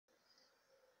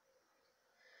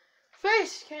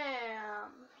FaceCam!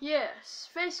 Yes,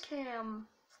 FaceCam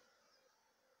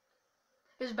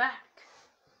is back.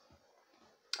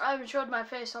 I haven't showed my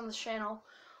face on this channel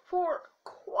for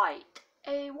quite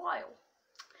a while.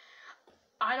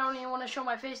 I don't even want to show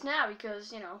my face now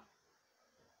because, you know.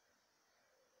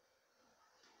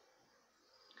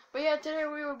 But yeah, today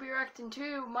we will be reacting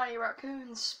to Mighty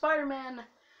Raccoon's Spider-Man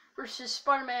versus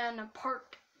Spider-Man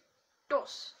Part 2.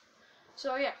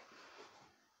 So yeah.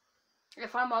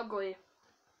 If I'm ugly,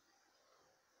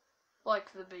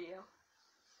 like the video.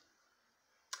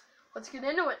 Let's get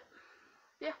into it.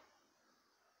 Yeah.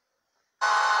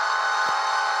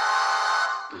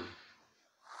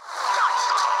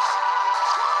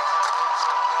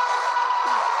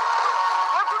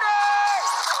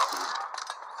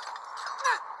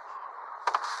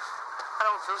 I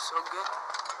don't feel so good.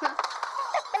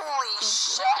 Holy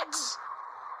shit!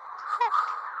 Whew.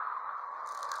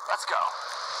 Let's go.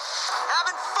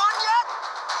 Having fun yet?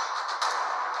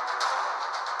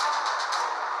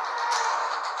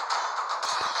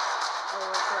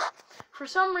 Oh, crap. For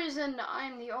some reason,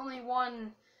 I'm the only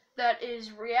one that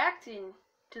is reacting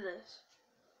to this.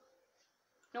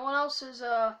 No one else is,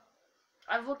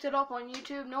 I've looked it up on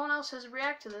YouTube, no one else has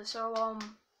reacted to this, so,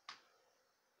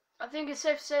 I think it's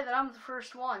safe to say that I'm the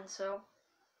first one, so,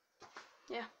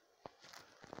 yeah.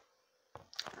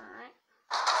 Alright.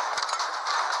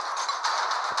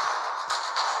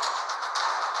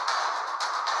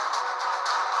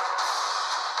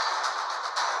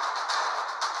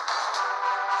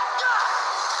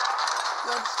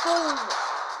 Let's go!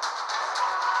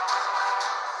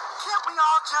 Can't we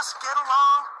all just get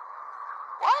along?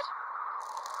 What?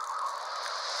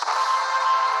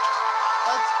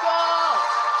 Let's go!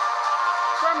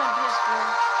 Sherman pistol.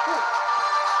 Ooh.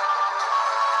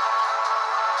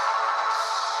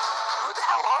 Who the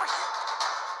hell are you?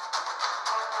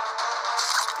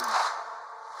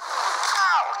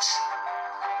 Ouch!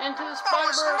 Into the That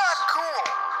was Spider-Verse. not cool.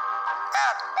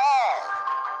 At all.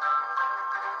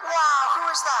 Wow, who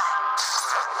is that?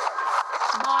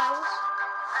 Miles.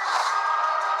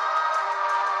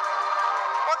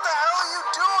 What the hell are you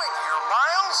doing here,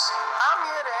 Miles? I'm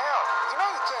here to help. You know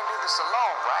you can't do this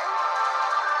alone, right?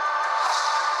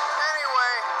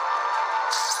 Anyway.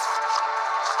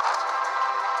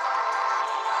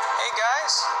 Hey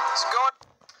guys, it's going.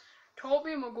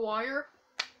 Tobey Maguire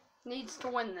needs to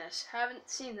win this. Haven't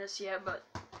seen this yet, but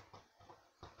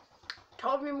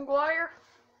Tobey Maguire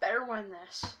better win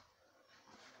this.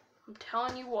 I'm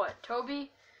telling you what,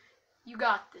 Toby, you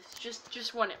got this.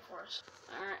 Just win it for us.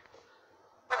 Alright.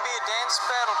 Gonna be a dance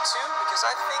battle too, because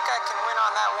I think I can win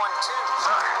on that one too.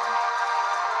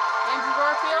 Andrew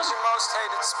Garfield? Who's your most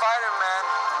hated Spider-Man?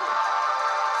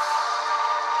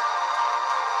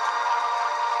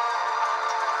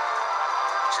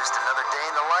 Just another day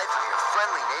in the life of your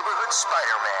friendly neighborhood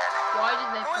Spider-Man. Why did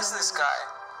they Who put is him this in guy?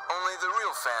 Only the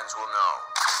real fans will know.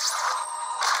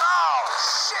 Oh,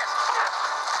 shit!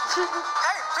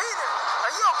 Hey, Peter!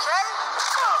 Are you okay?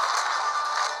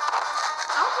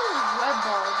 How did his red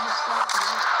ball just stop me?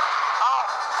 Oh,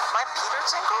 my Peter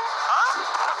tinkle? Huh?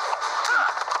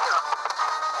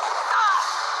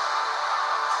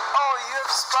 Oh, you have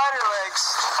spider legs.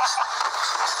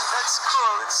 That's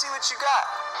cool. Let's see what you got.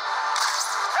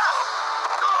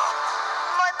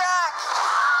 My back!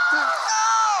 No!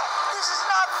 This is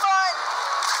not fun!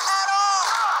 At all!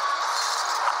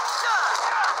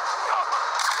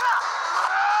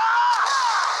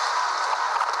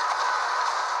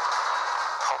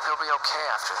 Hope he'll be okay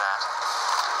after that.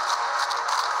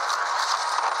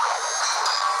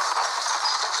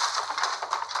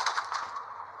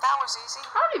 That was easy.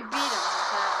 How did he beat him with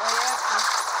that? Like after...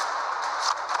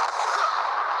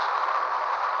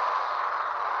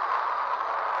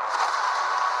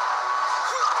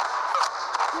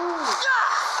 Ooh.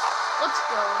 Let's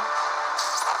go.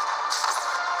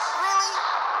 Really?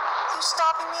 You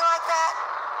stopping me like that?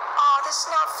 Oh, this is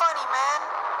not funny, man.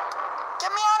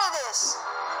 Get me out of this.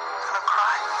 I'm gonna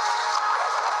cry.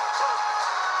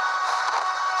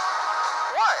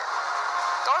 What?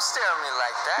 Don't stare at me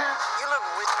like that. You look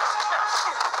with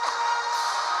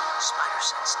spider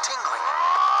sense tingling.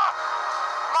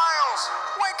 Miles,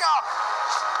 wake up!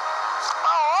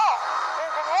 Oh,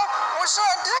 what should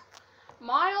I do?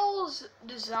 Miles'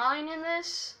 design in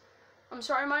this, I'm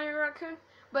sorry, Mighty Raccoon,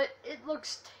 but it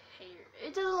looks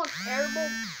it doesn't look terrible,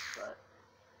 but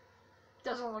it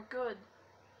doesn't look good.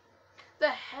 The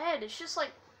head, it's just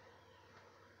like,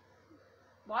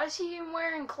 why is he even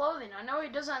wearing clothing? I know he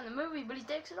does that in the movie, but he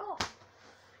takes it off,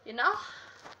 you know?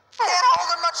 Can't hold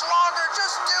it much longer,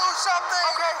 just do something!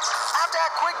 Okay, I have to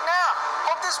act quick now.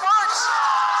 Hope this works!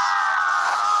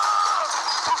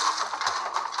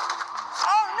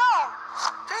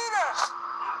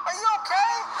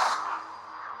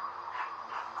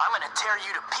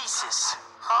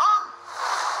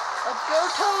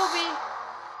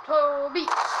 Toby.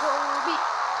 Toby.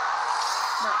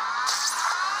 No.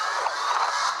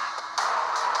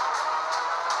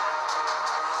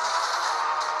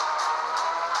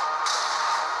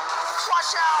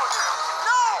 Watch out!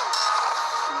 No!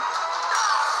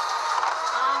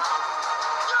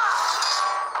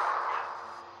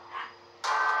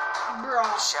 Bro.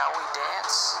 Shall we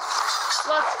dance?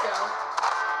 Let's go.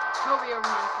 Toby over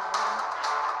me.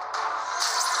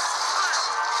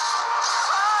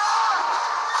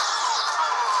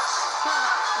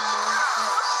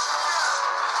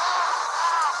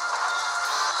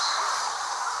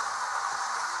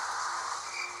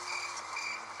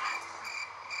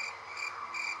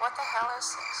 What the hell is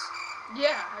this?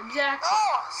 Yeah, exactly.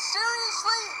 Oh,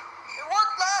 seriously? It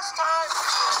worked last time.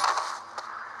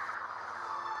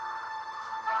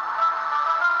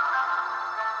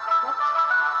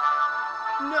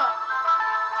 No.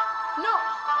 No.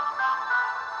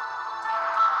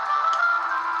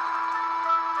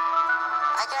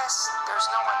 I guess there's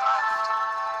no one left.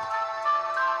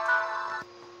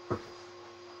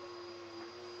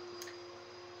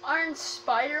 Iron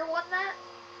Spider won that?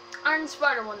 Iron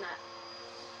Spider won that.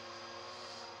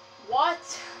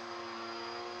 What?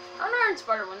 How did Iron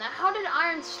Spider win that? How did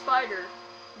Iron Spider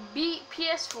beat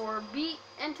PS4, beat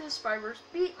Into the Spider-Verse,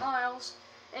 beat Miles,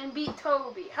 and beat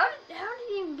Toby? How did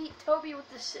he even beat Toby with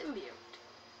the symbiote?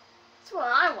 That's what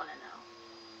I want to know.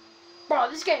 Bro,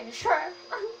 this game is trash.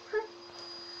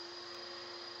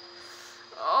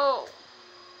 Oh.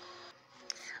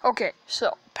 Okay,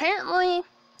 so apparently,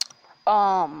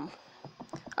 Iron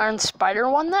Spider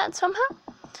won that somehow.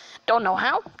 Don't know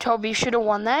how. Toby should have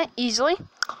won that easily,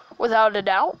 without a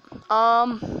doubt.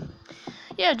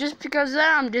 Yeah, just because of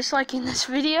that, I'm disliking this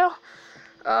video.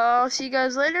 I'll see you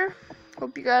guys later.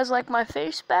 Hope you guys like my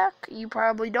face back. You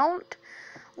probably don't.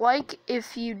 Like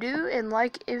if you do, and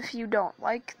like if you don't.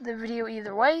 Like the video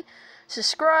either way.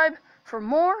 Subscribe for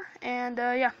more, and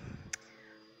yeah.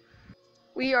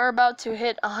 We are about to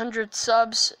hit 100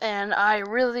 subs, and I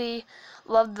really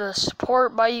love the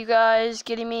support by you guys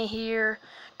getting me here.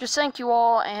 Just thank you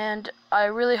all, and I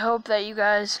really hope that you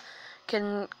guys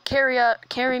can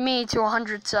carry me to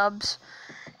 100 subs.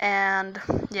 And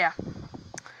yeah,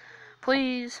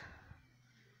 please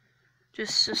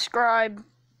just subscribe.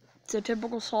 It's a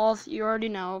typical sloth, you already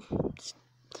know.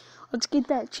 Let's get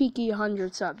that cheeky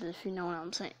 100 subs, if you know what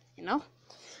I'm saying, you know?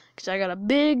 Because I got a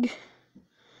big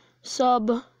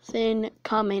sub thing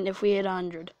coming if we hit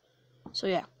 100. So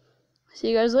yeah, see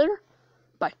you guys later.